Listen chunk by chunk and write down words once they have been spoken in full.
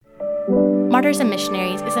Martyrs and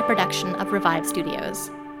Missionaries is a production of Revive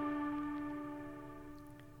Studios.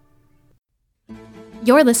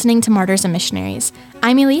 You're listening to Martyrs and Missionaries.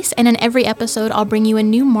 I'm Elise, and in every episode, I'll bring you a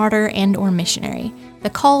new martyr and or missionary, the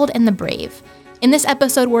called and the brave. In this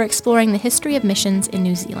episode, we're exploring the history of missions in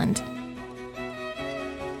New Zealand.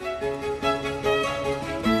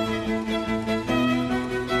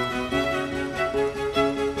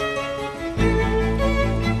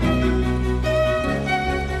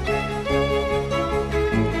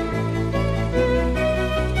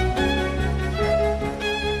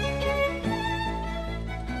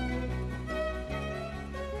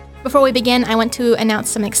 Before we begin, I want to announce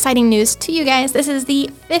some exciting news to you guys. This is the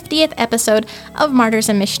 50th episode of Martyrs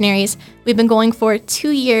and Missionaries. We've been going for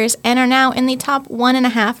 2 years and are now in the top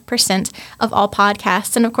 1.5% of all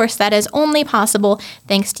podcasts. And of course, that is only possible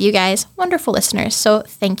thanks to you guys, wonderful listeners. So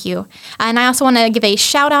thank you. And I also want to give a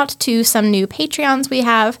shout out to some new Patreons we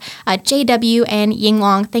have, JW and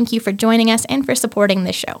Yinglong. Thank you for joining us and for supporting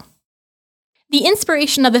this show. The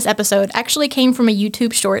inspiration of this episode actually came from a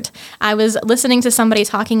YouTube short. I was listening to somebody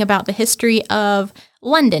talking about the history of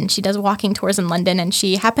London. She does walking tours in London, and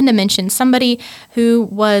she happened to mention somebody who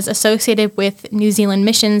was associated with New Zealand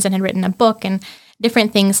missions and had written a book and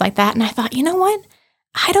different things like that. And I thought, you know what?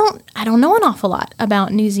 I don't know an awful lot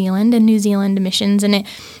about New Zealand and New Zealand missions, and it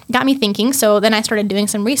got me thinking. So then I started doing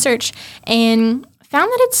some research and found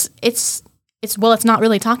that it's not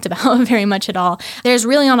really talked about very much at all. There's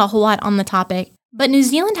really not a whole lot on the topic. But New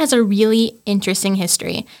Zealand has a really interesting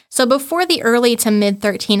history. So before the early to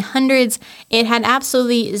mid-1300s, it had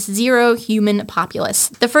absolutely zero human populace.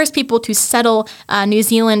 The first people to settle New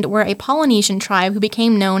Zealand were a Polynesian tribe who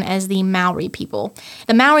became known as the Maori people.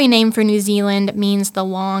 The Maori name for New Zealand means the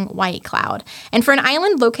long white cloud. And for an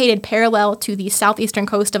island located parallel to the southeastern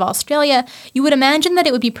coast of Australia, you would imagine that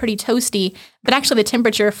it would be pretty toasty, but actually the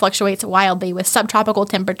temperature fluctuates wildly with subtropical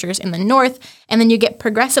temperatures in the north, and then you get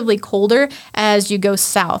progressively colder as you go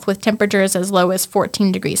south, with temperatures as low as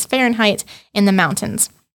 14 degrees Fahrenheit in the mountains.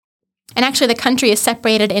 And actually the country is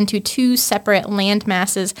separated into two separate land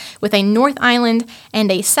masses with a North Island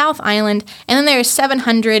and a South Island, and then there are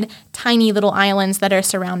 700 tiny little islands that are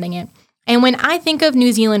surrounding it. And when I think of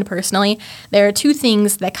New Zealand personally, there are two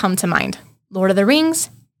things that come to mind: Lord of the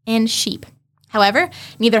Rings and sheep. However,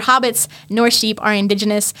 neither hobbits nor sheep are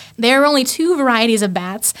indigenous. There are only two varieties of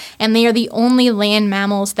bats, and they are the only land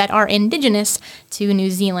mammals that are indigenous to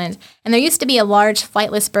New Zealand. And there used to be a large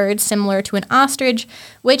flightless bird similar to an ostrich,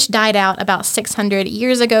 which died out about 600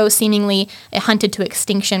 years ago, seemingly hunted to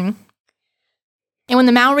extinction. And when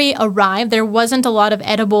the Maori arrived, there wasn't a lot of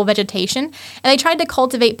edible vegetation, and they tried to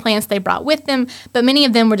cultivate plants they brought with them, but many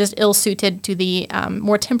of them were just ill-suited to the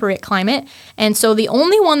more temperate climate. And so the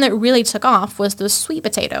only one that really took off was the sweet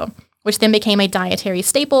potato, which then became a dietary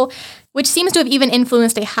staple, which seems to have even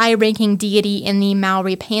influenced a high-ranking deity in the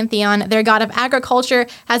Maori pantheon. Their god of agriculture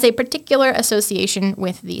has a particular association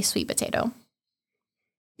with the sweet potato.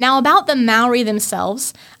 Now, about the Maori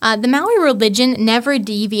themselves, the Maori religion never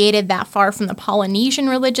deviated that far from the Polynesian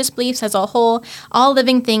religious beliefs as a whole. All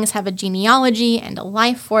living things have a genealogy and a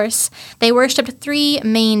life force. They worshipped three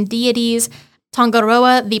main deities: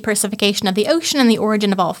 Tongaroa, the personification of the ocean and the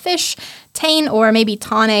origin of all fish; Tain, or maybe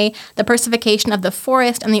Tane, the personification of the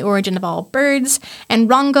forest and the origin of all birds; and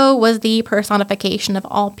Rongo was the personification of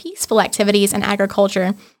all peaceful activities and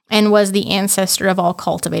agriculture, and was the ancestor of all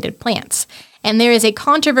cultivated plants. And there is a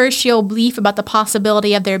controversial belief about the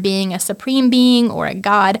possibility of there being a supreme being or a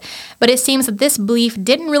god, but it seems that this belief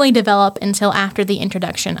didn't really develop until after the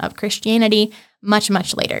introduction of Christianity, much,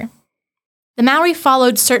 much later. The Maori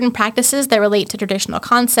followed certain practices that relate to traditional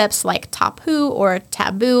concepts like tapu or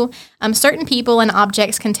taboo. Certain people and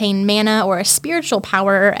objects contain mana or a spiritual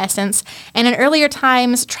power or essence, and in earlier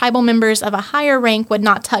times, tribal members of a higher rank would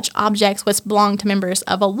not touch objects which belonged to members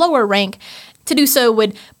of a lower rank. To do so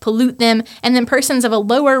would pollute them, and then persons of a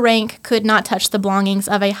lower rank could not touch the belongings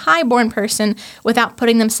of a high-born person without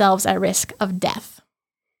putting themselves at risk of death.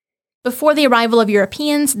 Before the arrival of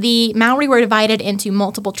Europeans, the Maori were divided into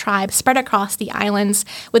multiple tribes spread across the islands,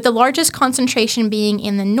 with the largest concentration being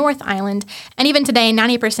in the North Island, and even today,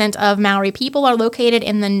 90% of Maori people are located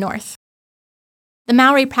in the north. The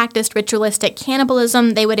Maori practiced ritualistic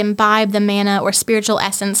cannibalism. They would imbibe the mana or spiritual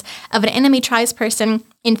essence of an enemy tribesperson.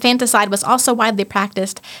 Infanticide was also widely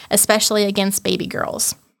practiced, especially against baby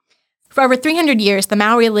girls. For over 300 years, the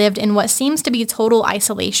Maori lived in what seems to be total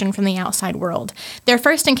isolation from the outside world. Their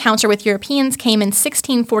first encounter with Europeans came in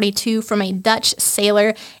 1642 from a Dutch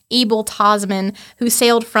sailor, Abel Tasman, who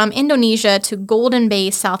sailed from Indonesia to Golden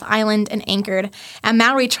Bay, South Island, and anchored. A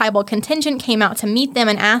Maori tribal contingent came out to meet them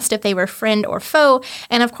and asked if they were friend or foe,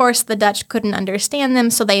 and of course the Dutch couldn't understand them,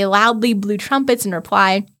 so they loudly blew trumpets in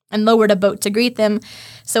reply and lowered a boat to greet them.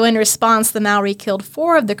 So in response, the Maori killed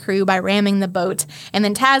 4 of the crew by ramming the boat, and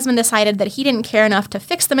then Tasman decided that he didn't care enough to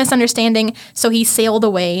fix the misunderstanding, so he sailed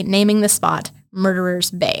away, naming the spot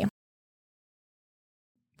Murderers Bay.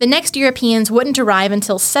 The next Europeans wouldn't arrive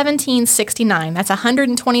until 1769. That's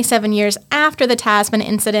 127 years after the Tasman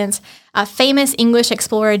incident. Famous English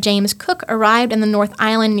explorer James Cook arrived in the North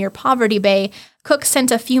Island near Poverty Bay. Cook sent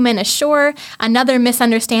a few men ashore. Another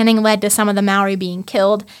misunderstanding led to some of the Maori being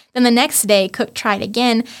killed. Then the next day, Cook tried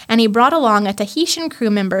again, and he brought along a Tahitian crew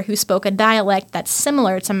member who spoke a dialect that's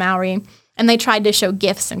similar to Maori. And they tried to show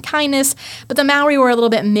gifts and kindness, but the Maori were a little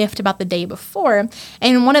bit miffed about the day before,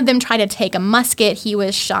 and one of them tried to take a musket. He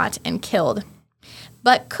was shot and killed.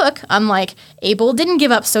 But Cook, unlike Abel, didn't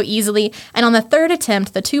give up so easily, and on the third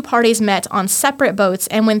attempt, the 2 parties met on separate boats,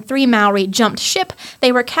 and when 3 Maori jumped ship,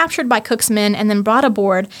 they were captured by Cook's men and then brought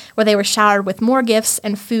aboard, where they were showered with more gifts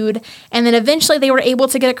and food, and then eventually they were able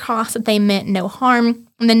to get across that they meant no harm,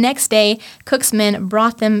 and the next day, Cook's men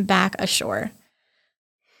brought them back ashore.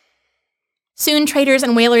 Soon, traders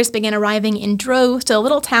and whalers began arriving in droves to the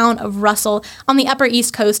little town of Russell on the upper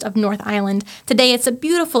east coast of North Island. Today, it's a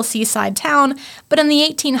beautiful seaside town, but in the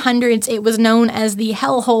 1800s, it was known as the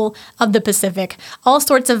hellhole of the Pacific. All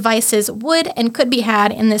sorts of vices would and could be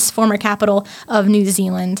had in this former capital of New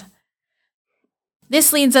Zealand.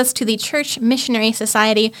 This leads us to the Church Missionary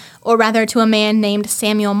Society, or rather to a man named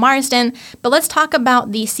Samuel Marsden. But let's talk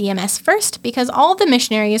about the CMS first, because all of the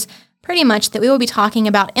missionaries pretty much that we will be talking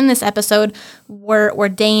about in this episode were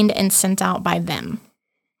ordained and sent out by them.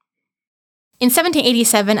 In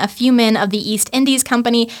 1787, a few men of the East Indies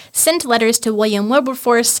Company sent letters to William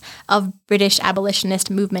Wilberforce of British abolitionist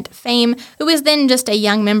movement fame, who was then just a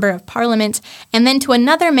young member of Parliament, and then to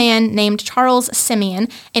another man named Charles Simeon,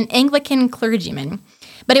 an Anglican clergyman.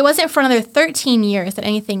 But it wasn't for another 13 years that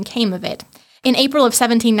anything came of it. In April of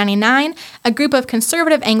 1799, a group of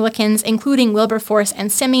conservative Anglicans, including Wilberforce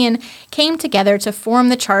and Simeon, came together to form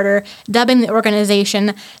the charter, dubbing the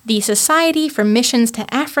organization the Society for Missions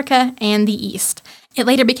to Africa and the East. It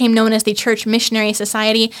later became known as the Church Missionary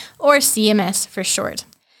Society, or CMS for short.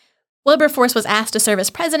 Wilberforce was asked to serve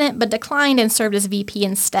as president, but declined and served as VP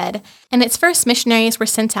instead, and its first missionaries were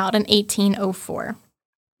sent out in 1804.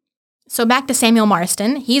 So back to Samuel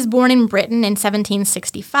Marsden. He's born in Britain in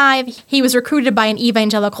 1765. He was recruited by an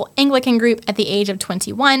evangelical Anglican group at the age of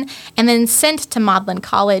 21 and then sent to Magdalen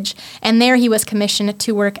College, and there he was commissioned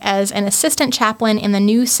to work as an assistant chaplain in the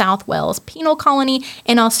New South Wales penal colony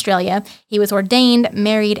in Australia. He was ordained,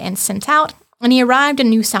 married, and sent out, and he arrived in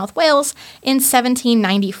New South Wales in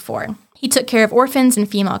 1794. He took care of orphans and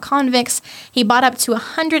female convicts. He bought up to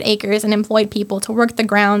 100 acres and employed people to work the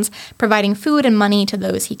grounds, providing food and money to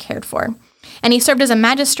those he cared for. And he served as a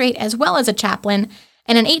magistrate as well as a chaplain,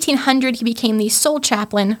 and in 1800 he became the sole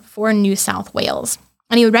chaplain for New South Wales.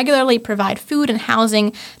 And he would regularly provide food and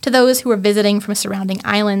housing to those who were visiting from surrounding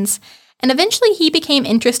islands. And eventually he became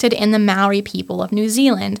interested in the Maori people of New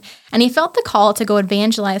Zealand, and he felt the call to go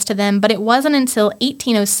evangelize to them, but it wasn't until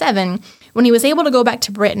 1807 when he was able to go back to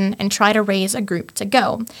Britain and try to raise a group to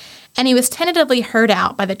go. And he was tentatively heard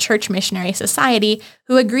out by the Church Missionary Society,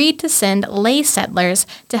 who agreed to send lay settlers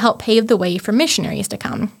to help pave the way for missionaries to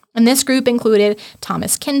come. And this group included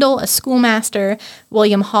Thomas Kendall, a schoolmaster,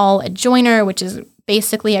 William Hall, a joiner, which is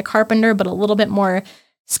basically a carpenter but a little bit more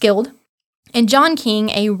skilled, and John King,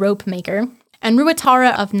 a rope maker, and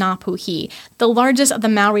Ruatara of Ngāpuhi, the largest of the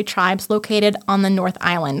Maori tribes located on the North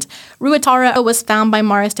Island. Ruatara was found by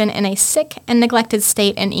Marsden in a sick and neglected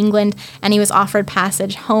state in England, and he was offered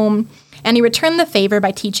passage home, and he returned the favor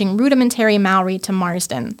by teaching rudimentary Maori to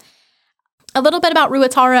Marsden. A little bit about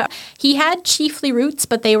Ruatara. He had chiefly roots,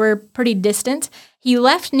 but they were pretty distant. He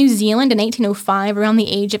left New Zealand in 1805 around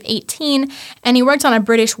the age of 18, and he worked on a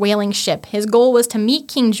British whaling ship. His goal was to meet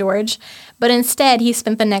King George, but instead he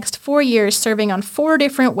spent the next 4 years serving on 4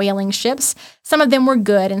 different whaling ships. Some of them were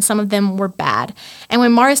good and some of them were bad. And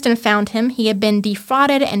when Marsden found him, he had been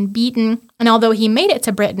defrauded and beaten, and although he made it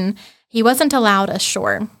to Britain, he wasn't allowed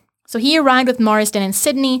ashore. So he arrived with Marsden in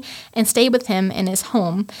Sydney and stayed with him in his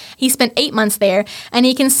home. He spent 8 months there, and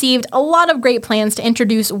he conceived a lot of great plans to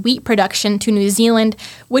introduce wheat production to New Zealand,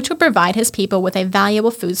 which would provide his people with a valuable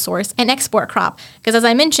food source and export crop. Because as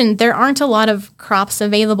I mentioned, there aren't a lot of crops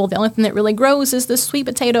available. The only thing that really grows is the sweet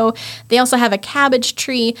potato. They also have a cabbage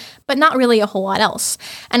tree, but not really a whole lot else.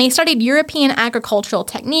 And he studied European agricultural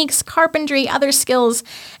techniques, carpentry, other skills,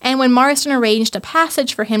 and when Marsden arranged a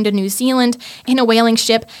passage for him to New Zealand in a whaling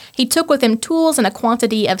ship, he took with him tools and a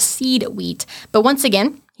quantity of seed wheat. But once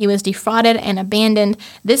again, he was defrauded and abandoned,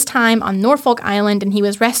 this time on Norfolk Island, and he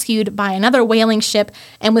was rescued by another whaling ship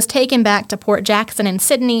and was taken back to Port Jackson in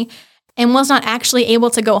Sydney and was not actually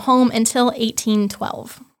able to go home until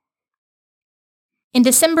 1812. In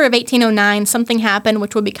December of 1809, something happened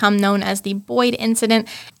which would become known as the Boyd Incident,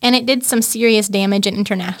 and it did some serious damage in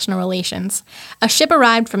international relations. A ship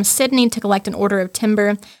arrived from Sydney to collect an order of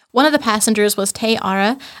timber. One of the passengers was Te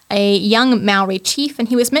Ara, a young Maori chief, and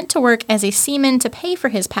he was meant to work as a seaman to pay for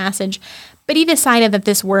his passage, but he decided that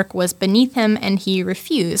this work was beneath him and he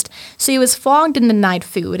refused. So he was flogged and denied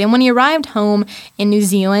food, and when he arrived home in New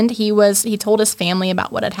Zealand, he told his family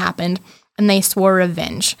about what had happened, and they swore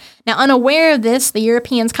revenge. Now, unaware of this, the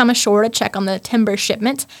Europeans come ashore to check on the timber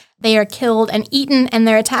shipment. They are killed and eaten, and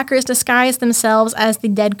their attackers disguise themselves as the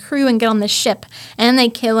dead crew and get on the ship, and they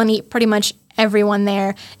kill and eat pretty much everyone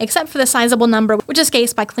there, except for the sizable number which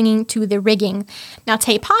escapes by clinging to the rigging. Now,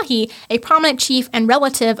 Te Pahi, a prominent chief and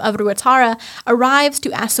relative of Ruatara, arrives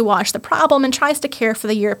to assuage the problem and tries to care for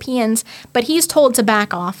the Europeans, but he's told to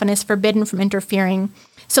back off and is forbidden from interfering.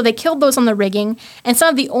 So they killed those on the rigging, and some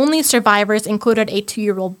of the only survivors included a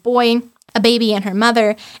 2-year-old boy, a baby and her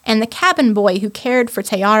mother, and the cabin boy who cared for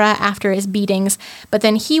Te Ara after his beatings, but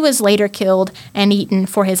then he was later killed and eaten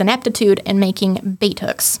for his ineptitude in making bait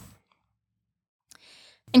hooks.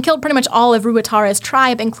 And killed pretty much all of Ruatara's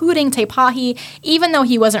tribe, including Te Pahi, even though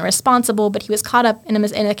he wasn't responsible, but he was caught up in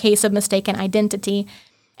a case of mistaken identity.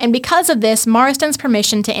 And because of this, Marsden's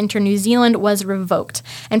permission to enter New Zealand was revoked.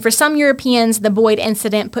 And for some Europeans, the Boyd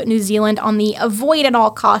Incident put New Zealand on the avoid at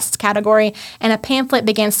all costs category, and a pamphlet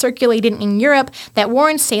began circulating in Europe that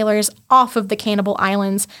warned sailors off of the cannibal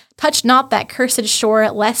islands, "Touch not that cursed shore,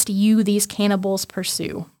 lest you these cannibals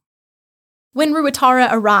pursue." When Ruatara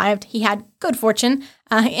arrived, he had good fortune,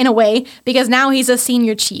 in a way, because now he's a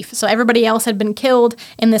senior chief. So everybody else had been killed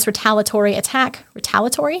in this retaliatory attack,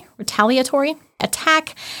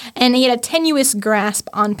 and he had a tenuous grasp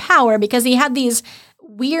on power because he had these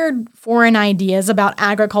weird foreign ideas about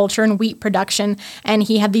agriculture and wheat production, and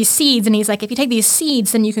he had these seeds, and he's like, if you take these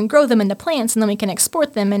seeds, then you can grow them into plants, and then we can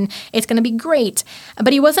export them, and it's going to be great.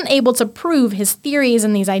 But he wasn't able to prove his theories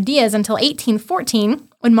and these ideas until 1814,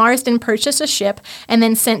 when Marsden purchased a ship and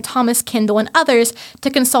then sent Thomas Kendall and others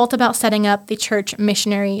to consult about setting up the Church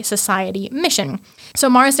Missionary Society mission. So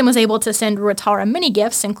Marsden was able to send Ruatara many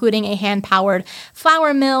gifts, including a hand-powered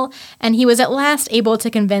flour mill, and he was at last able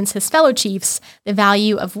to convince his fellow chiefs the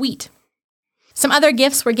value of wheat. Some other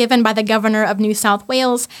gifts were given by the governor of New South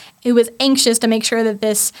Wales, who was anxious to make sure that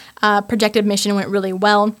this projected mission went really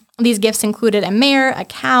well. These gifts included a mare, a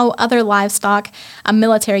cow, other livestock, a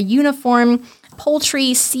military uniform,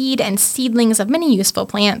 poultry, seed, and seedlings of many useful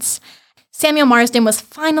plants. Samuel Marsden was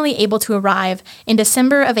finally able to arrive in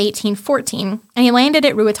December of 1814, and he landed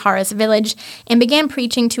at Ruatara's village and began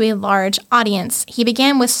preaching to a large audience. He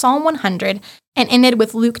began with Psalm 100 and ended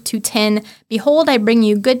with Luke 2:10, "Behold, I bring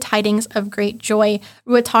you good tidings of great joy."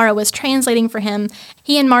 Ruatara was translating for him.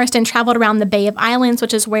 He and Marsden traveled around the Bay of Islands,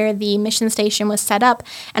 which is where the mission station was set up,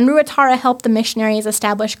 and Ruatara helped the missionaries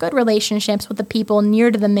establish good relationships with the people near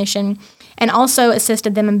to the mission and also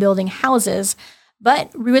assisted them in building houses.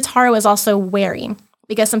 But Ruatara was also wary,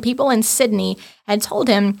 because some people in Sydney had told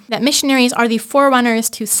him that missionaries are the forerunners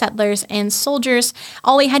to settlers and soldiers.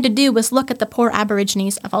 All he had to do was look at the poor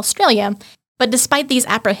Aborigines of Australia. But despite these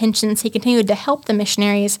apprehensions, he continued to help the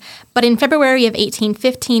missionaries. But in February of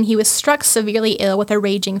 1815, he was struck severely ill with a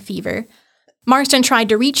raging fever. Marsden tried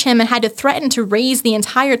to reach him and had to threaten to raze the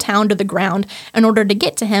entire town to the ground in order to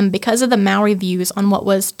get to him because of the Maori views on what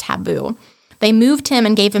was taboo. They moved him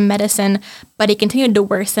and gave him medicine, but he continued to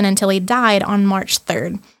worsen until he died on March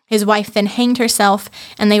 3rd. His wife then hanged herself,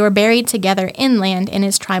 and they were buried together inland in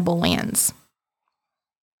his tribal lands.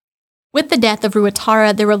 With the death of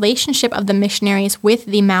Ruatara, the relationship of the missionaries with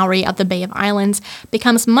the Maori of the Bay of Islands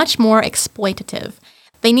becomes much more exploitative.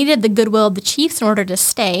 They needed the goodwill of the chiefs in order to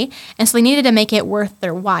stay, and so they needed to make it worth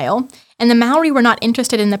their while. And the Maori were not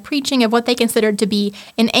interested in the preaching of what they considered to be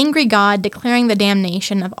an angry God declaring the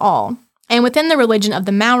damnation of all. And within the religion of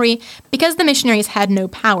the Maori, because the missionaries had no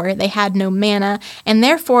power, they had no mana, and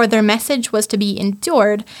therefore their message was to be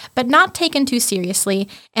endured, but not taken too seriously,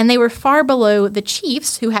 and they were far below the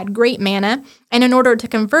chiefs who had great mana, and in order to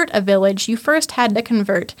convert a village, you first had to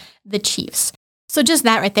convert the chiefs. So just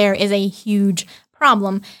that right there is a huge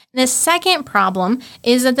problem. The second problem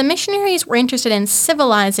is that the missionaries were interested in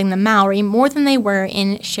civilizing the Maori more than they were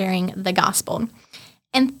in sharing the gospel.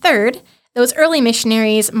 And third, those early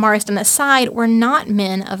missionaries, Marsden aside, were not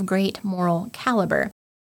men of great moral caliber.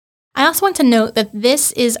 I also want to note that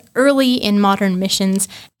this is early in modern missions,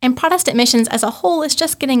 and Protestant missions as a whole is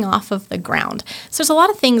just getting off of the ground. So there's a lot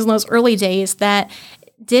of things in those early days that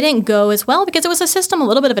didn't go as well because it was a system, a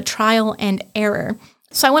little bit of a trial and error.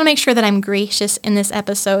 So I want to make sure that I'm gracious in this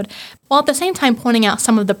episode, while at the same time pointing out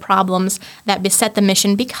some of the problems that beset the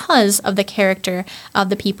mission because of the character of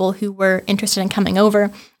the people who were interested in coming over.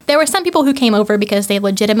 There were some people who came over because they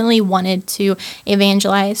legitimately wanted to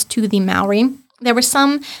evangelize to the Maori. There were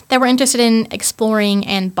some that were interested in exploring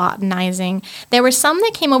and botanizing. There were some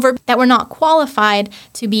that came over that were not qualified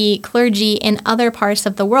to be clergy in other parts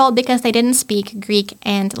of the world because they didn't speak Greek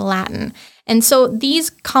and Latin. And so these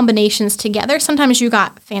combinations together, sometimes you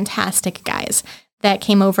got fantastic guys that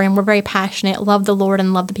came over and were very passionate, loved the Lord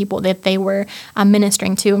and loved the people that they were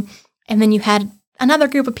ministering to. And then you had another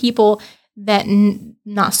group of people that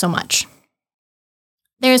not so much.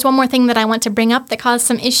 There's one more thing that I want to bring up that caused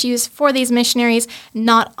some issues for these missionaries.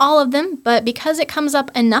 Not all of them, but because it comes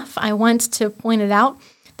up enough, I want to point it out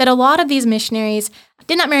that a lot of these missionaries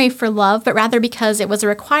did not marry for love, but rather because it was a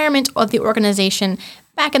requirement of the organization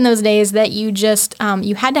back in those days that you just,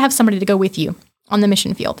 you had to have somebody to go with you on the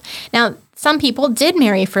mission field. Now, some people did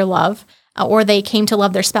marry for love, or they came to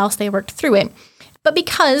love their spouse, they worked through it. But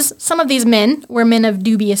because some of these men were men of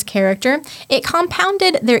dubious character, it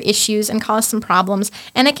compounded their issues and caused some problems.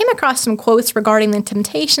 And I came across some quotes regarding the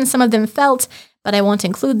temptation some of them felt, but I won't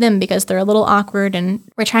include them because they're a little awkward and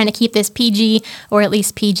we're trying to keep this PG or at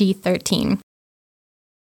least PG-13.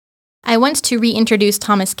 I want to reintroduce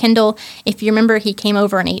Thomas Kendall. If you remember, he came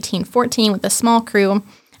over in 1814 with a small crew.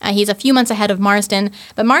 He's a few months ahead of Marsden,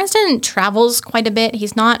 but Marsden travels quite a bit.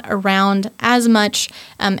 He's not around as much,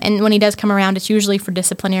 and when he does come around, it's usually for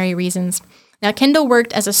disciplinary reasons. Now, Kendall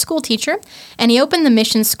worked as a school teacher, and he opened the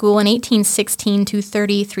mission school in 1816 to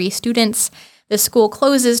 33 students. The school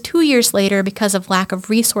closes 2 years later because of lack of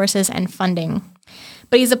resources and funding.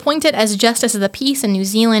 But he's appointed as Justice of the Peace in New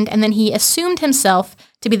Zealand, and then he assumed himself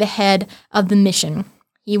to be the head of the mission.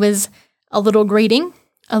 He was a little grating,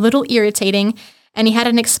 a little irritating, and he had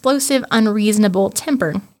an explosive, unreasonable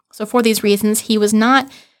temper. So for these reasons, he was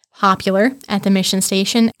not popular at the mission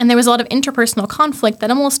station, and there was a lot of interpersonal conflict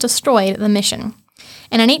that almost destroyed the mission.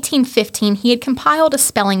 And in 1815, he had compiled a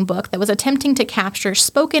spelling book that was attempting to capture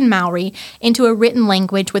spoken Maori into a written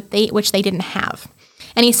language which they didn't have.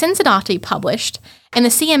 And he sends it off to be published, and the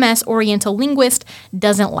CMS Oriental linguist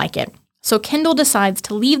doesn't like it. So Kendall decides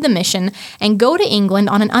to leave the mission and go to England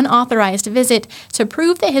on an unauthorized visit to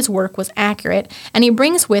prove that his work was accurate, and he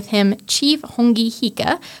brings with him Chief Hongi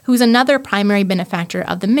Hika, who's another primary benefactor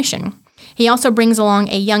of the mission. He also brings along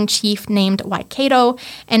a young chief named Waikato,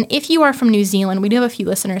 and if you are from New Zealand, we do have a few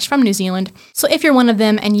listeners from New Zealand, so if you're one of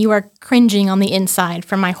them and you are cringing on the inside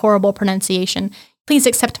from my horrible pronunciation, please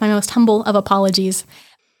accept my most humble of apologies.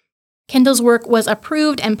 Kendall's work was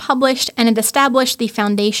approved and published, and it established the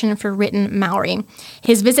foundation for written Maori.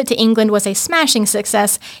 His visit to England was a smashing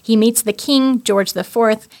success. He meets the King, George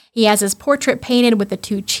IV. He has his portrait painted with the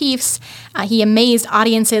two chiefs. He amazed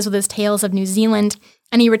audiences with his tales of New Zealand,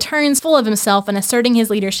 and he returns full of himself and asserting his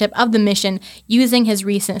leadership of the mission, using his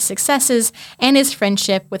recent successes and his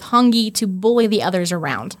friendship with Hongi to bully the others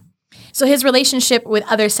around. So his relationship with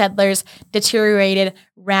other settlers deteriorated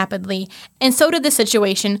rapidly, and so did the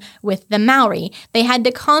situation with the Maori. They had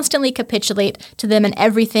to constantly capitulate to them in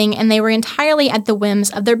everything, and they were entirely at the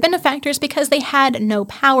whims of their benefactors because they had no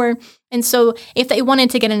power. And so if they wanted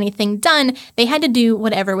to get anything done, they had to do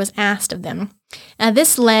whatever was asked of them. Now,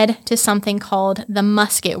 this led to something called the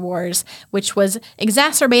Musket Wars, which was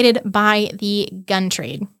exacerbated by the gun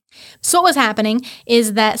trade. So what was happening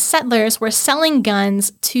is that settlers were selling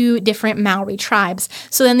guns to different Maori tribes.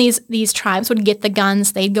 So then these tribes would get the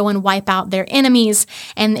guns, they'd go and wipe out their enemies,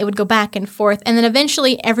 and it would go back and forth. And then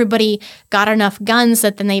eventually everybody got enough guns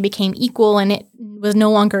that then they became equal, and it was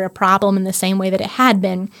no longer a problem in the same way that it had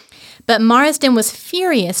been. But Marsden was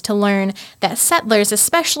furious to learn that settlers,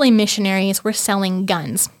 especially missionaries, were selling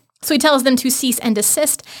guns. So he tells them to cease and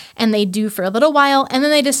desist, and they do for a little while, and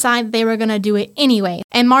then they decide they were going to do it anyway.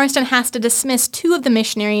 And Marsden has to dismiss 2 of the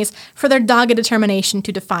missionaries for their dogged determination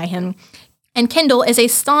to defy him. And Kendall is a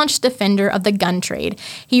staunch defender of the gun trade.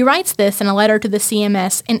 He writes this in a letter to the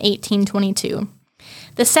CMS in 1822.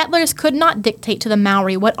 The settlers could not dictate to the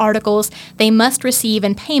Maori what articles they must receive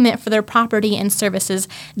in payment for their property and services.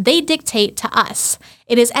 They dictate to us.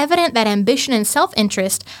 It is evident that ambition and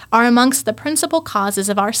self-interest are amongst the principal causes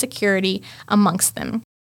of our security amongst them.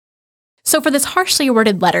 So for this harshly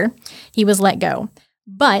worded letter, he was let go.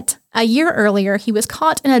 But a year earlier, he was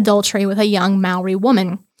caught in adultery with a young Maori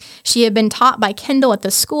woman. She had been taught by Kendall at the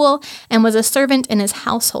school and was a servant in his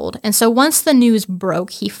household. And so once the news broke,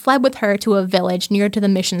 he fled with her to a village near to the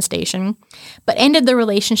mission station, but ended the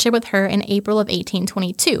relationship with her in April of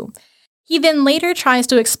 1822. He then later tries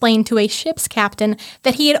to explain to a ship's captain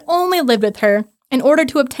that he had only lived with her in order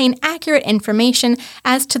to obtain accurate information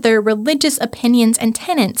as to their religious opinions and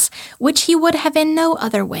tenets, which he would have in no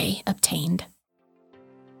other way obtained.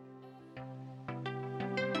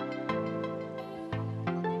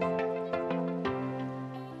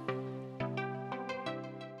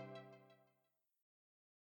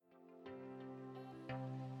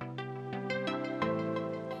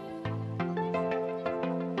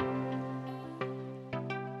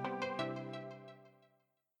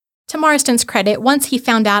 To Marsden's credit, once he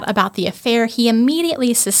found out about the affair, he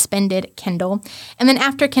immediately suspended Kendall. And then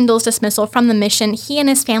after Kendall's dismissal from the mission, he and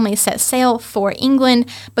his family set sail for England,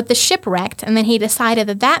 but the ship wrecked, and then he decided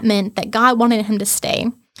that that meant that God wanted him to stay.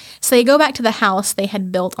 So they go back to the house they had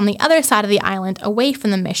built on the other side of the island, away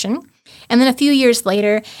from the mission. And then a few years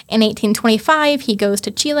later, in 1825, he goes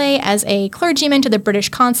to Chile as a clergyman to the British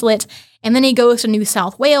consulate, and then he goes to New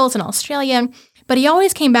South Wales and Australia. But he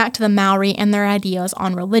always came back to the Maori and their ideas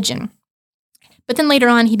on religion. But then later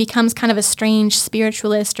on, he becomes kind of a strange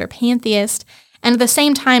spiritualist or pantheist, and at the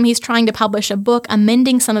same time, he's trying to publish a book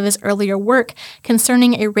amending some of his earlier work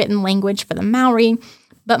concerning a written language for the Maori.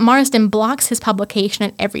 But Marsden blocks his publication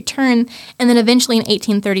at every turn, and then eventually in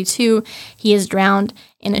 1832, he is drowned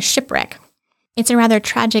in a shipwreck. It's a rather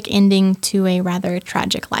tragic ending to a rather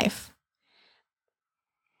tragic life.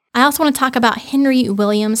 I also want to talk about Henry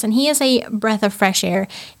Williams, and he is a breath of fresh air.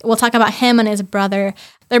 We'll talk about him and his brother.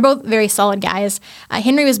 They're both very solid guys.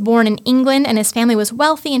 Henry was born in England, and his family was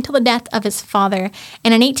wealthy until the death of his father.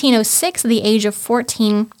 And in 1806, at the age of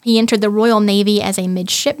 14, he entered the Royal Navy as a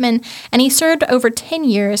midshipman, and he served over 10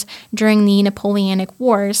 years during the Napoleonic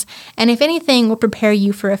Wars. And if anything will prepare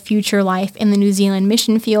you for a future life in the New Zealand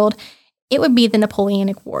mission field, it would be the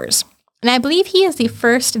Napoleonic Wars. And I believe he is the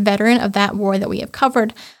first veteran of that war that we have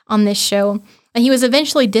covered on this show. And he was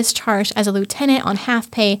eventually discharged as a lieutenant on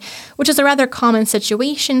half pay, which is a rather common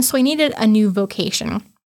situation, so he needed a new vocation.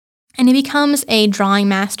 And he becomes a drawing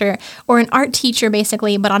master, or an art teacher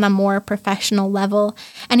basically, but on a more professional level.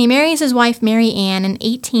 And he marries his wife Mary Ann in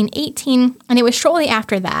 1818, and it was shortly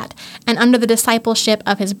after that, and under the discipleship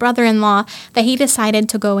of his brother-in-law, that he decided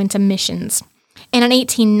to go into missions. And in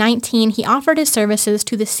 1819, he offered his services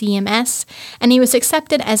to the CMS, and he was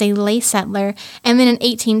accepted as a lay settler, and then in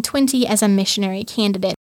 1820 as a missionary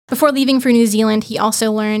candidate. Before leaving for New Zealand, he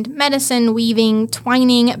also learned medicine, weaving,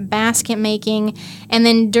 twining, basket making, and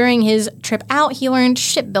then during his trip out, he learned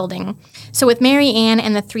shipbuilding. So with Mary Ann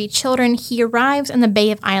and the 3 children, he arrives in the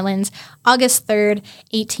Bay of Islands August 3rd,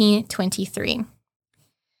 1823.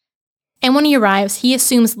 And when he arrives, he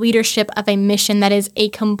assumes leadership of a mission that is a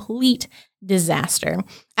complete disaster.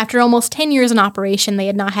 After almost 10 years in operation, they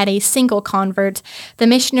had not had a single convert. The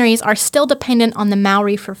missionaries are still dependent on the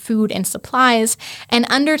Maori for food and supplies, and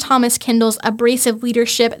under Thomas Kendall's abrasive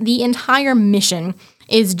leadership, the entire mission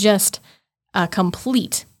is just a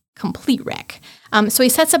complete wreck. So he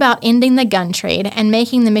sets about ending the gun trade and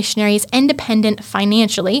making the missionaries independent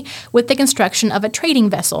financially with the construction of a trading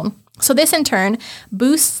vessel. So this in turn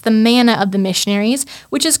boosts the mana of the missionaries,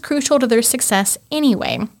 which is crucial to their success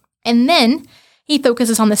anyway. And then he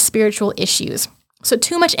focuses on the spiritual issues. So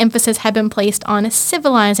too much emphasis had been placed on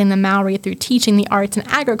civilizing the Maori through teaching the arts and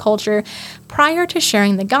agriculture prior to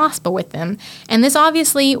sharing the gospel with them. And this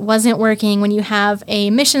obviously wasn't working when you have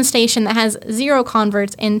a mission station that has 0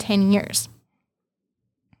 converts in 10 years.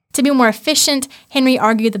 To be more efficient, Henry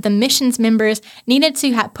argued that the missions members needed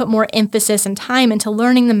to put more emphasis and time into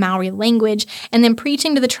learning the Maori language and then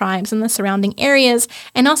preaching to the tribes in the surrounding areas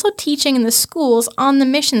and also teaching in the schools on the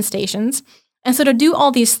mission stations. And so to do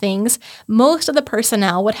all these things, most of the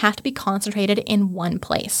personnel would have to be concentrated in one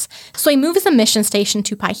place. So he moves the mission station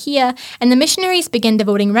to Paihia, and the missionaries begin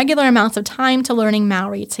devoting regular amounts of time to learning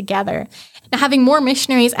Maori together. Now, having more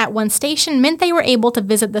missionaries at one station meant they were able to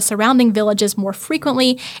visit the surrounding villages more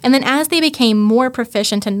frequently, and then as they became more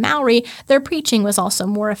proficient in Maori, their preaching was also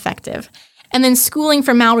more effective. And then schooling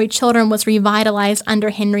for Maori children was revitalized under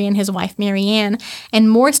Henry and his wife Marianne,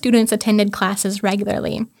 and more students attended classes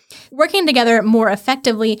regularly. Working together more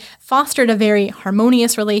effectively fostered a very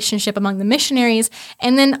harmonious relationship among the missionaries,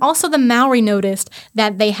 and then also the Maori noticed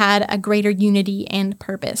that they had a greater unity and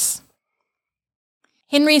purpose.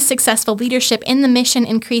 Henry's successful leadership in the mission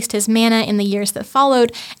increased his mana in the years that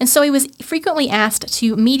followed, and so he was frequently asked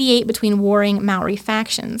to mediate between warring Maori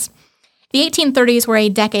factions. The 1830s were a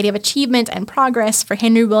decade of achievement and progress for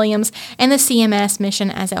Henry Williams and the CMS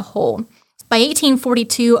mission as a whole. By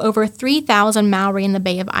 1842, over 3,000 Maori in the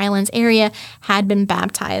Bay of Islands area had been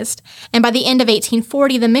baptized. And by the end of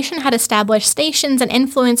 1840, the mission had established stations and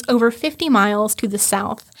influence over 50 miles to the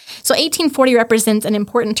south. So 1840 represents an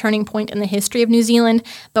important turning point in the history of New Zealand,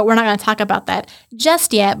 but we're not going to talk about that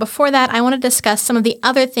just yet. Before that, I want to discuss some of the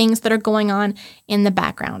other things that are going on in the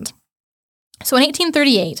background. So in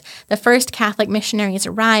 1838, the first Catholic missionaries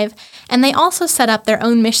arrive, and they also set up their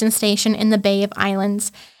own mission station in the Bay of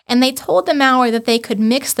Islands. And they told the Maori that they could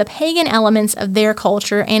mix the pagan elements of their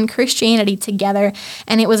culture and Christianity together,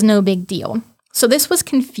 and it was no big deal. So this was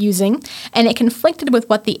confusing, and it conflicted with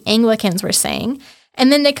what the Anglicans were saying.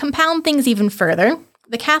 And then to compound things even further,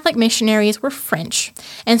 the Catholic missionaries were French,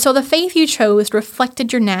 and so the faith you chose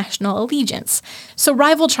reflected your national allegiance. So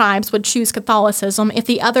rival tribes would choose Catholicism if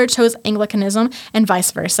the other chose Anglicanism, and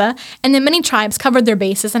vice versa, and then many tribes covered their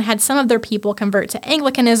bases and had some of their people convert to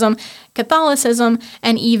Anglicanism, Catholicism,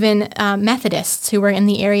 and even Methodists who were in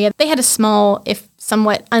the area. They had a small, if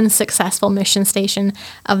somewhat unsuccessful, mission station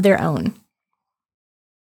of their own.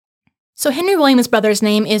 So Henry Williams' brother's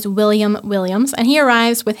name is William Williams, and he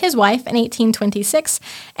arrives with his wife in 1826,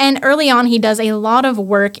 and early on he does a lot of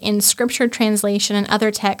work in scripture translation and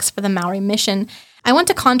other texts for the Maori mission. I want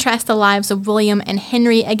to contrast the lives of William and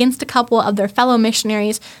Henry against a couple of their fellow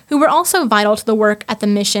missionaries who were also vital to the work at the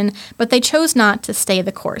mission, but they chose not to stay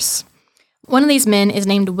the course. One of these men is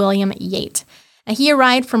named William Yate. Now, he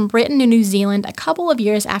arrived from Britain to New Zealand a couple of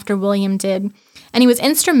years after William did, and he was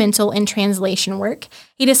instrumental in translation work.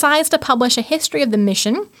 He decides to publish a history of the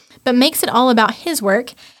mission, but makes it all about his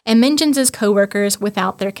work and mentions his co-workers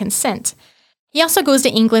without their consent. He also goes to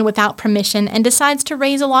England without permission and decides to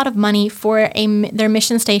raise a lot of money for their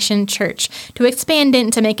mission station church, to expand it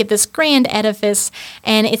and to make it this grand edifice,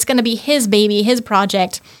 and it's going to be his baby, his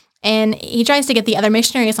project. And he tries to get the other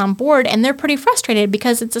missionaries on board, and they're pretty frustrated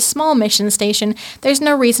because it's a small mission station. There's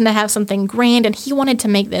no reason to have something grand, and he wanted to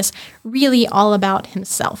make this really all about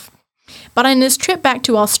himself. But on his trip back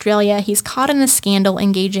to Australia, he's caught in a scandal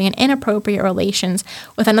engaging in inappropriate relations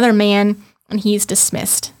with another man, and he's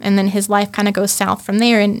dismissed. And then his life kind of goes south from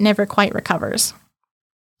there and never quite recovers.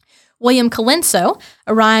 William Colenso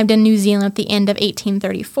arrived in New Zealand at the end of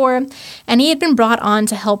 1834, and he had been brought on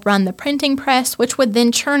to help run the printing press, which would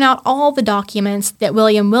then churn out all the documents that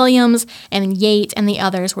William Williams and Yate and the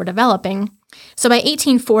others were developing. So by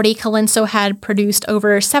 1840, Colenso had produced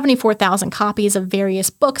over 74,000 copies of various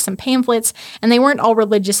books and pamphlets, and they weren't all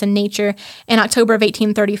religious in nature. In October of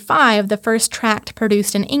 1835, the first tract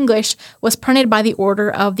produced in English was printed by the order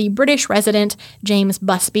of the British resident James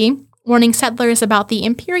Busby, warning settlers about the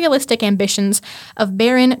imperialistic ambitions of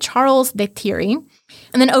Baron Charles de Thierry.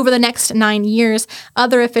 And then over the next 9 years,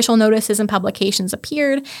 other official notices and publications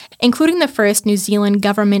appeared, including the first New Zealand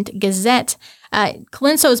Government Gazette.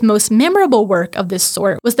 Colenso's most memorable work of this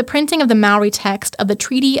sort was the printing of the Maori text of the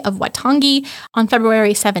Treaty of Waitangi on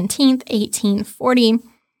February 17, 1840.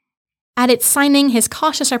 At its signing, his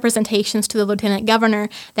cautious representations to the lieutenant governor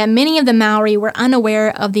that many of the Maori were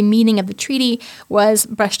unaware of the meaning of the treaty was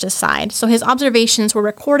brushed aside. So his observations were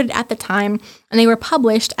recorded at the time, and they were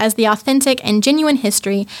published as the authentic and genuine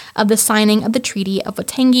history of the signing of the Treaty of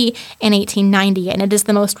Waitangi in 1890, and it is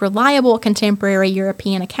the most reliable contemporary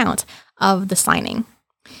European account of the signing.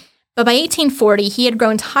 But by 1840, he had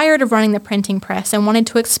grown tired of running the printing press and wanted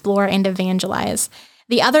to explore and evangelize.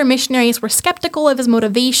 The other missionaries were skeptical of his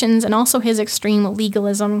motivations and also his extreme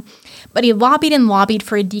legalism, but he lobbied and lobbied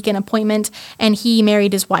for a deacon appointment, and he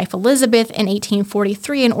married his wife Elizabeth in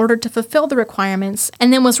 1843 in order to fulfill the requirements,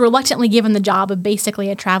 and then was reluctantly given the job of basically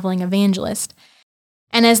a traveling evangelist.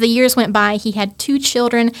 And as the years went by, he had 2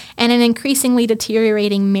 children and an increasingly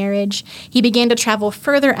deteriorating marriage. He began to travel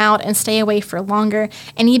further out and stay away for longer,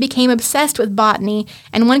 and he became obsessed with botany,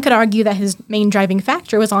 and one could argue that his main driving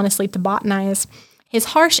factor was honestly to botanize. His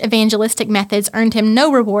harsh evangelistic methods earned him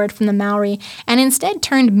no reward from the Maori, and instead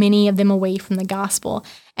turned many of them away from the gospel.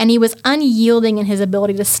 And he was unyielding in his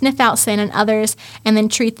ability to sniff out sin in others and then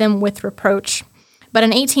treat them with reproach. But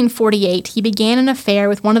in 1848, he began an affair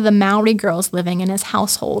with one of the Maori girls living in his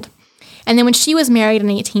household. And then when she was married in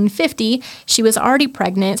 1850, she was already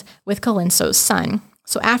pregnant with Colenso's son.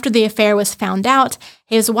 So after the affair was found out,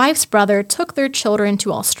 his wife's brother took their children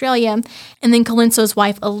to Australia, and then Colenso's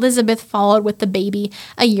wife Elizabeth followed with the baby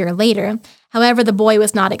a year later. However, the boy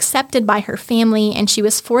was not accepted by her family, and she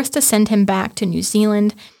was forced to send him back to New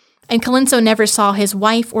Zealand. And Colenso never saw his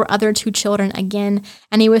wife or other two children again,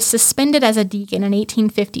 and he was suspended as a deacon in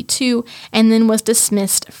 1852 and then was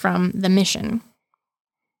dismissed from the mission.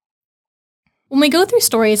 When we go through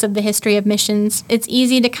stories of the history of missions, it's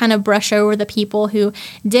easy to kind of brush over the people who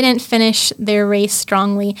didn't finish their race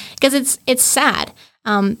strongly, because it's sad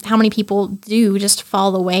how many people do just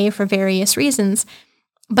fall away for various reasons.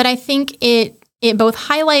 But I think it both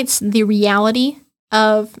highlights the reality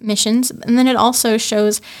of missions, and then it also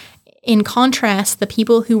shows, in contrast, the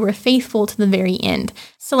people who were faithful to the very end.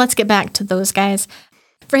 So let's get back to those guys.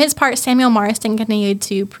 For his part, Samuel Marsden continued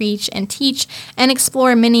to preach and teach and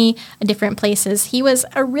explore many different places. He was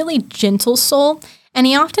a really gentle soul, and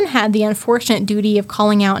he often had the unfortunate duty of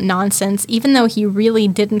calling out nonsense, even though he really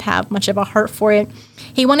didn't have much of a heart for it.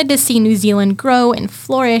 He wanted to see New Zealand grow and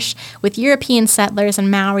flourish, with European settlers and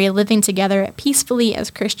Maori living together peacefully as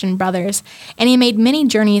Christian brothers, and he made many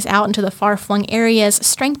journeys out into the far-flung areas,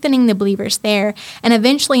 strengthening the believers there, and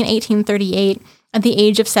eventually in 1838, at the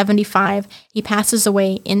age of 75, he passes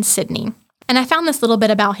away in Sydney. And I found this little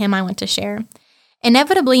bit about him I want to share.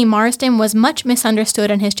 Inevitably, Marsden was much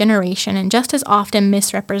misunderstood in his generation and just as often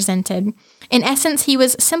misrepresented. In essence, he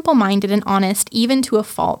was simple-minded and honest, even to a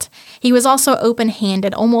fault. He was also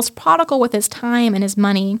open-handed, almost prodigal with his time and his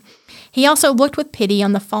money. He also looked with pity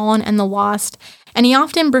on the fallen and the lost, and he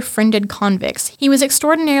often befriended convicts. He was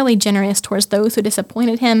extraordinarily generous towards those who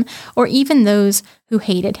disappointed him or even those who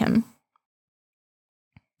hated him.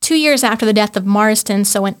 2 years after the death of Marsden,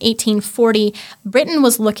 so in 1840, Britain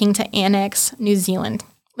was looking to annex New Zealand.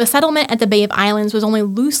 The settlement at the Bay of Islands was only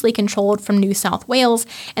loosely controlled from New South Wales,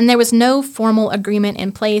 and there was no formal agreement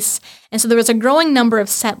in place. And so there was a growing number of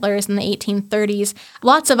settlers in the 1830s,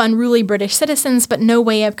 lots of unruly British citizens, but no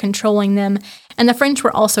way of controlling them. And the French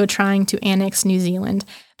were also trying to annex New Zealand.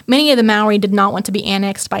 Many of the Maori did not want to be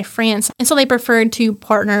annexed by France, and so they preferred to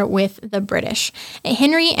partner with the British.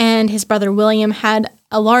 Henry and his brother William had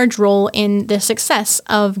a large role in the success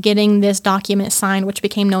of getting this document signed, which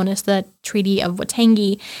became known as the Treaty of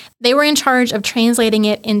Waitangi. They were in charge of translating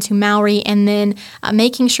it into Maori and then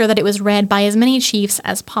making sure that it was read by as many chiefs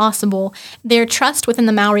as possible. Their trust within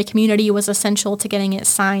the Maori community was essential to getting it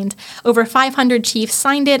signed. Over 500 chiefs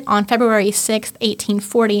signed it on February 6,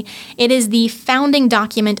 1840. It is the founding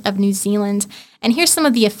document of New Zealand. And here's some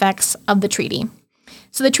of the effects of the treaty.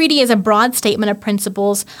 So the treaty is a broad statement of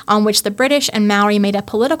principles on which the British and Maori made a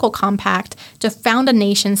political compact to found a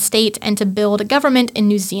nation-state and to build a government in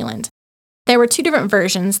New Zealand. There were two different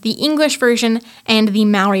versions, the English version and the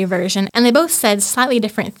Maori version, and they both said slightly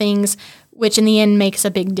different things, which in the end makes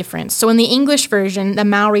a big difference. So in the English version, the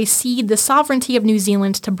Maori cede the sovereignty of New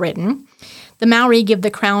Zealand to Britain. The Maori give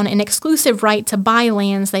the Crown an exclusive right to buy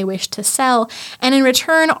lands they wish to sell, and in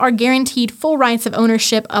return are guaranteed full rights of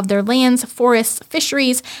ownership of their lands, forests,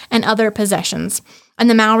 fisheries, and other possessions.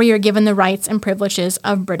 And the Maori are given the rights and privileges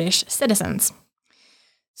of British citizens.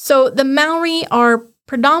 So the Maori are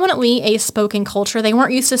predominantly a spoken culture. They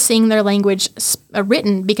weren't used to seeing their language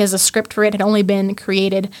written because the script for it had only been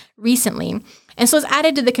created recently. And so it's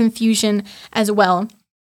added to the confusion as well.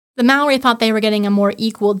 The Maori thought they were getting a more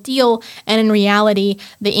equal deal, and in reality,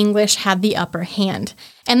 the English had the upper hand.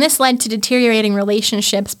 And this led to deteriorating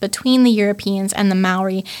relationships between the Europeans and the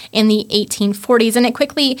Maori in the 1840s, and it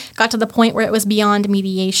quickly got to the point where it was beyond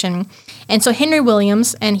mediation. And so Henry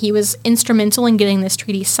Williams, and he was instrumental in getting this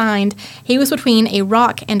treaty signed, he was between a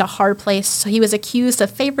rock and a hard place, so he was accused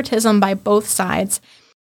of favoritism by both sides.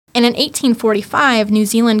 And in 1845, New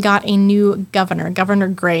Zealand got a new governor, Governor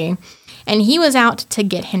Grey. And he was out to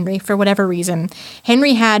get Henry for whatever reason.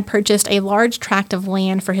 Henry had purchased a large tract of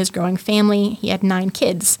land for his growing family. He had 9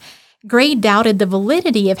 kids. Grey doubted the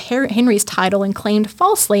validity of Henry's title and claimed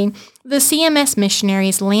falsely the CMS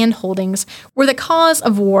missionaries' land holdings were the cause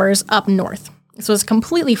of wars up north. This was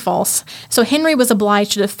completely false. So Henry was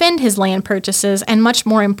obliged to defend his land purchases and, much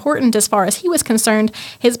more important as far as he was concerned,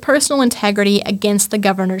 his personal integrity against the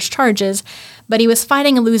governor's charges. But he was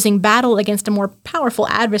fighting a losing battle against a more powerful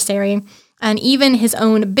adversary, and even his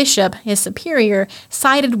own bishop, his superior,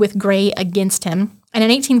 sided with Grey against him. And in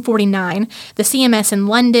 1849, the CMS in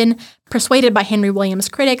London, persuaded by Henry Williams'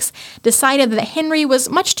 critics, decided that Henry was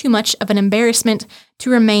much too much of an embarrassment to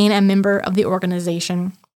remain a member of the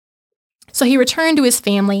organization. So he returned to his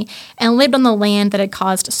family and lived on the land that had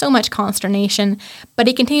caused so much consternation, but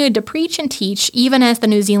he continued to preach and teach even as the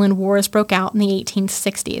New Zealand Wars broke out in the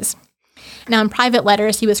 1860s. Now, in private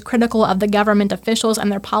letters, he was critical of the government officials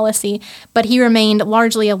and their policy, but he remained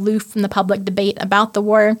largely aloof from the public debate about the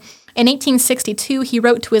war. In 1862, he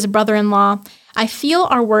wrote to his brother-in-law, "I feel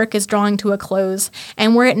our work is drawing to a close,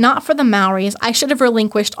 and were it not for the Maoris, I should have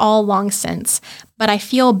relinquished all long since, but I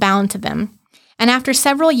feel bound to them." And after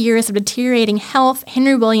several years of deteriorating health,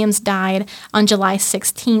 Henry Williams died on July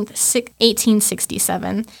 16,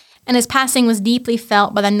 1867, and his passing was deeply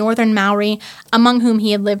felt by the Northern Maori, among whom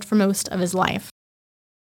he had lived for most of his life.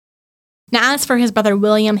 Now, as for his brother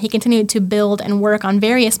William, he continued to build and work on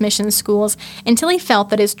various mission schools until he felt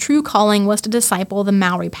that his true calling was to disciple the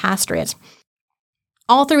Maori pastorate.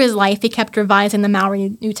 All through his life, he kept revising the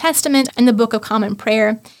Maori New Testament and the Book of Common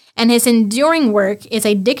Prayer, and his enduring work is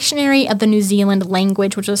a dictionary of the New Zealand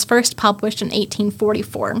language, which was first published in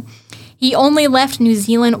 1844. He only left New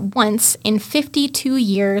Zealand once in 52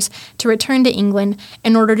 years to return to England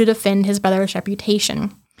in order to defend his brother's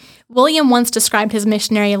reputation. William once described his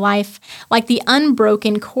missionary life like the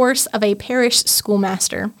unbroken course of a parish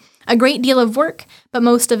schoolmaster, a great deal of work, but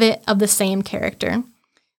most of it of the same character.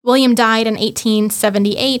 William died in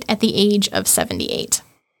 1878 at the age of 78.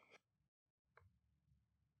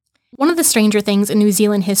 One of the stranger things in New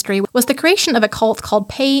Zealand history was the creation of a cult called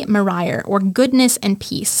Pe Marae, or Goodness and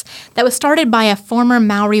Peace, that was started by a former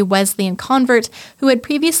Maori Wesleyan convert who had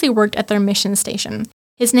previously worked at their mission station.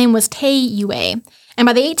 His name was Te Ue, and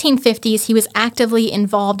by the 1850s, he was actively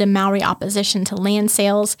involved in Maori opposition to land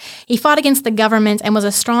sales. He fought against the government and was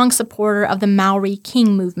a strong supporter of the Maori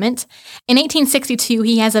King movement. In 1862,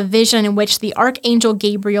 he has a vision in which the Archangel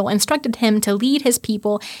Gabriel instructed him to lead his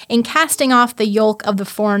people in casting off the yoke of the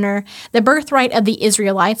foreigner. The birthright of the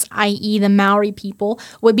Israelites, i.e. the Maori people,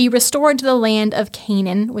 would be restored to the land of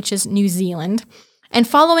Canaan, which is New Zealand. And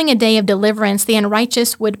following a day of deliverance, the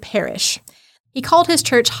unrighteous would perish. He called his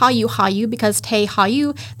church Hayu Hayu because Te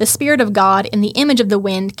Hayu, the Spirit of God in the image of the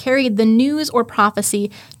wind, carried the news or prophecy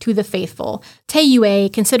to the faithful. Te Ue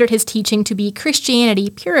considered his teaching to be Christianity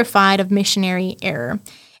purified of missionary error.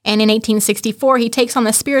 And in 1864, he takes on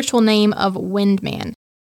the spiritual name of Windman.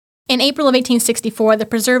 In April of 1864, the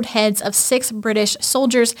preserved heads of 6 British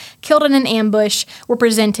soldiers killed in an ambush were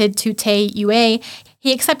presented to Te Ue.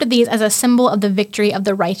 He accepted these as a symbol of the victory of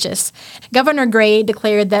the righteous. Governor Gray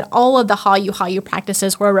declared that all of the Hayu Hayu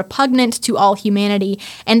practices were repugnant to all humanity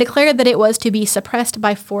and declared that it was to be suppressed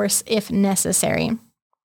by force if necessary.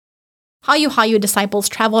 Hayu Hayu disciples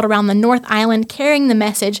traveled around the North Island carrying the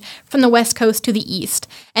message from the west coast to the east,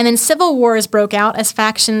 and then civil wars broke out as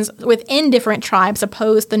factions within different tribes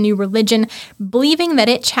opposed the new religion, believing that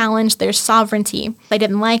it challenged their sovereignty. They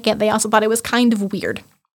didn't like it. They also thought it was kind of weird.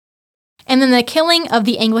 And then the killing of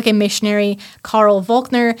the Anglican missionary Karl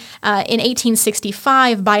Volkner in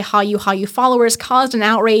 1865 by Hayu Hayu followers caused an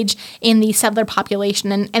outrage in the settler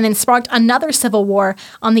population and then sparked another civil war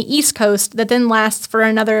on the East Coast that then lasts for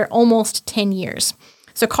another almost 10 years.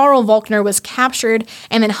 So Karl Volkner was captured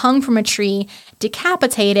and then hung from a tree,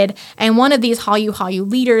 decapitated, and one of these Hayu Hayu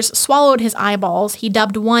leaders swallowed his eyeballs. He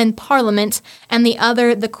dubbed one Parliament and the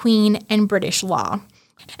other the Queen and British law.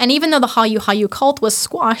 And even though the Hayu Hayu cult was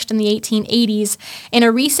squashed in the 1880s, in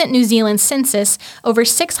a recent New Zealand census, over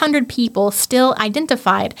 600 people still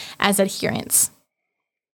identified as adherents.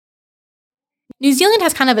 New Zealand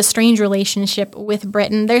has kind of a strange relationship with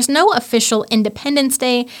Britain. There's no official Independence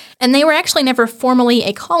Day, and they were actually never formally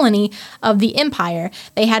a colony of the empire.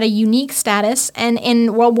 They had a unique status, and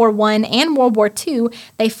in World War I and World War II,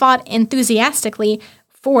 they fought enthusiastically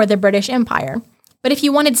for the British Empire. But if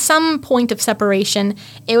you wanted some point of separation,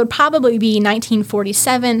 it would probably be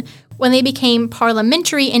 1947, when they became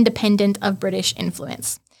parliamentary independent of British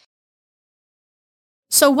influence.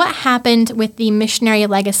 So what happened with the missionary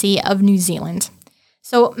legacy of New Zealand?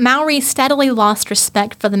 So Maori steadily lost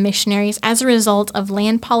respect for the missionaries as a result of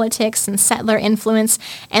land politics and settler influence,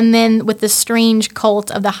 and then with the strange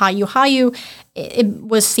cult of the Hayu Hayu, it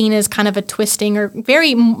was seen as kind of a twisting or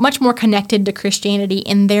very much more connected to Christianity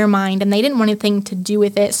in their mind, and they didn't want anything to do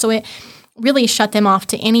with it, so it really shut them off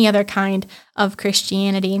to any other kind of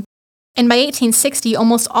Christianity. And by 1860,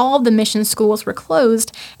 almost all of the mission schools were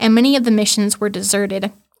closed, and many of the missions were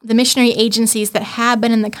deserted. The missionary agencies that had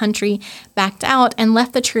been in the country backed out and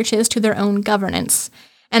left the churches to their own governance.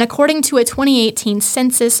 And according to a 2018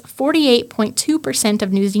 census, 48.2%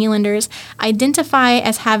 of New Zealanders identify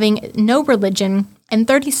as having no religion, and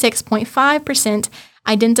 36.5%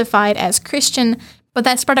 identified as Christian, but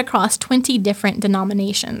that spread across 20 different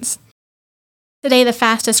denominations. Today, the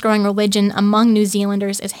fastest growing religion among New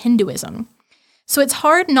Zealanders is Hinduism. So it's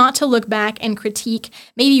hard not to look back and critique,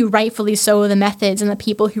 maybe rightfully so, the methods and the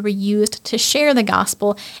people who were used to share the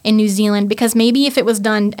gospel in New Zealand, because maybe if it was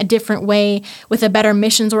done a different way with a better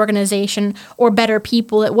missions organization or better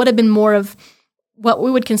people, it would have been more of what we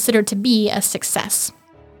would consider to be a success.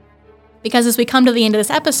 Because as we come to the end of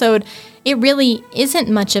this episode, it really isn't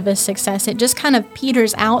much of a success. It just kind of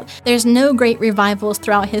peters out. There's no great revivals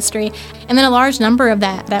throughout history. And then a large number of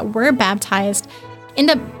that were baptized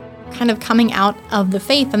end up kind of coming out of the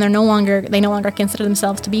faith, and they no longer consider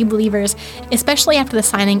themselves to be believers, especially after the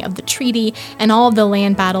signing of the treaty and all of the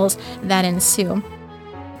land battles that ensue.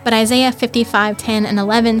 But Isaiah 55:10 and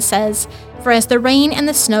 11 says, "For as the rain and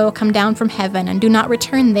the snow come down from heaven and do not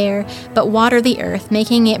return there, but water the earth,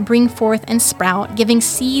 making it bring forth and sprout, giving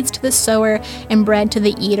seeds to the sower and bread to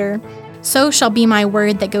the eater, so shall be my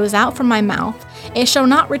word that goes out from my mouth. It shall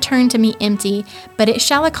not return to me empty, but it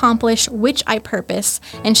shall accomplish which I purpose,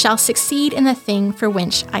 and shall succeed in the thing for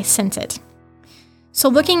which I sent it." So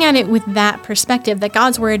looking at it with that perspective, that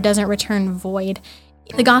God's word doesn't return void.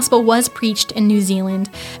 The gospel was preached in New Zealand.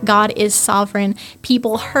 God is sovereign.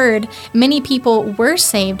 People heard. Many people were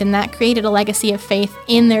saved, and that created a legacy of faith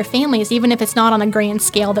in their families, even if it's not on a grand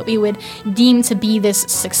scale that we would deem to be this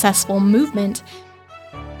successful movement.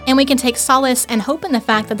 And we can take solace and hope in the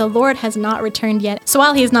fact that the Lord has not returned yet. So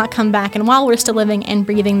while he has not come back, and while we're still living and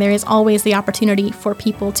breathing, there is always the opportunity for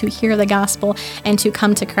people to hear the gospel and to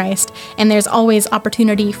come to Christ. And there's always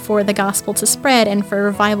opportunity for the gospel to spread and for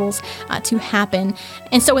revivals to happen.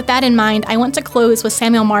 And so with that in mind, I want to close with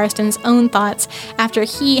Samuel Marsden's own thoughts after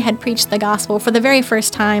he had preached the gospel for the very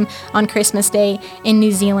first time on Christmas Day in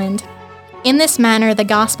New Zealand. "In this manner, the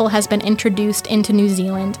gospel has been introduced into New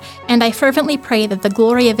Zealand, and I fervently pray that the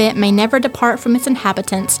glory of it may never depart from its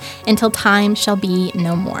inhabitants until time shall be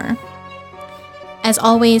no more." As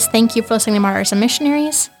always, thank you for listening to Martyrs and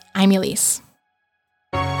Missionaries. I'm Elise.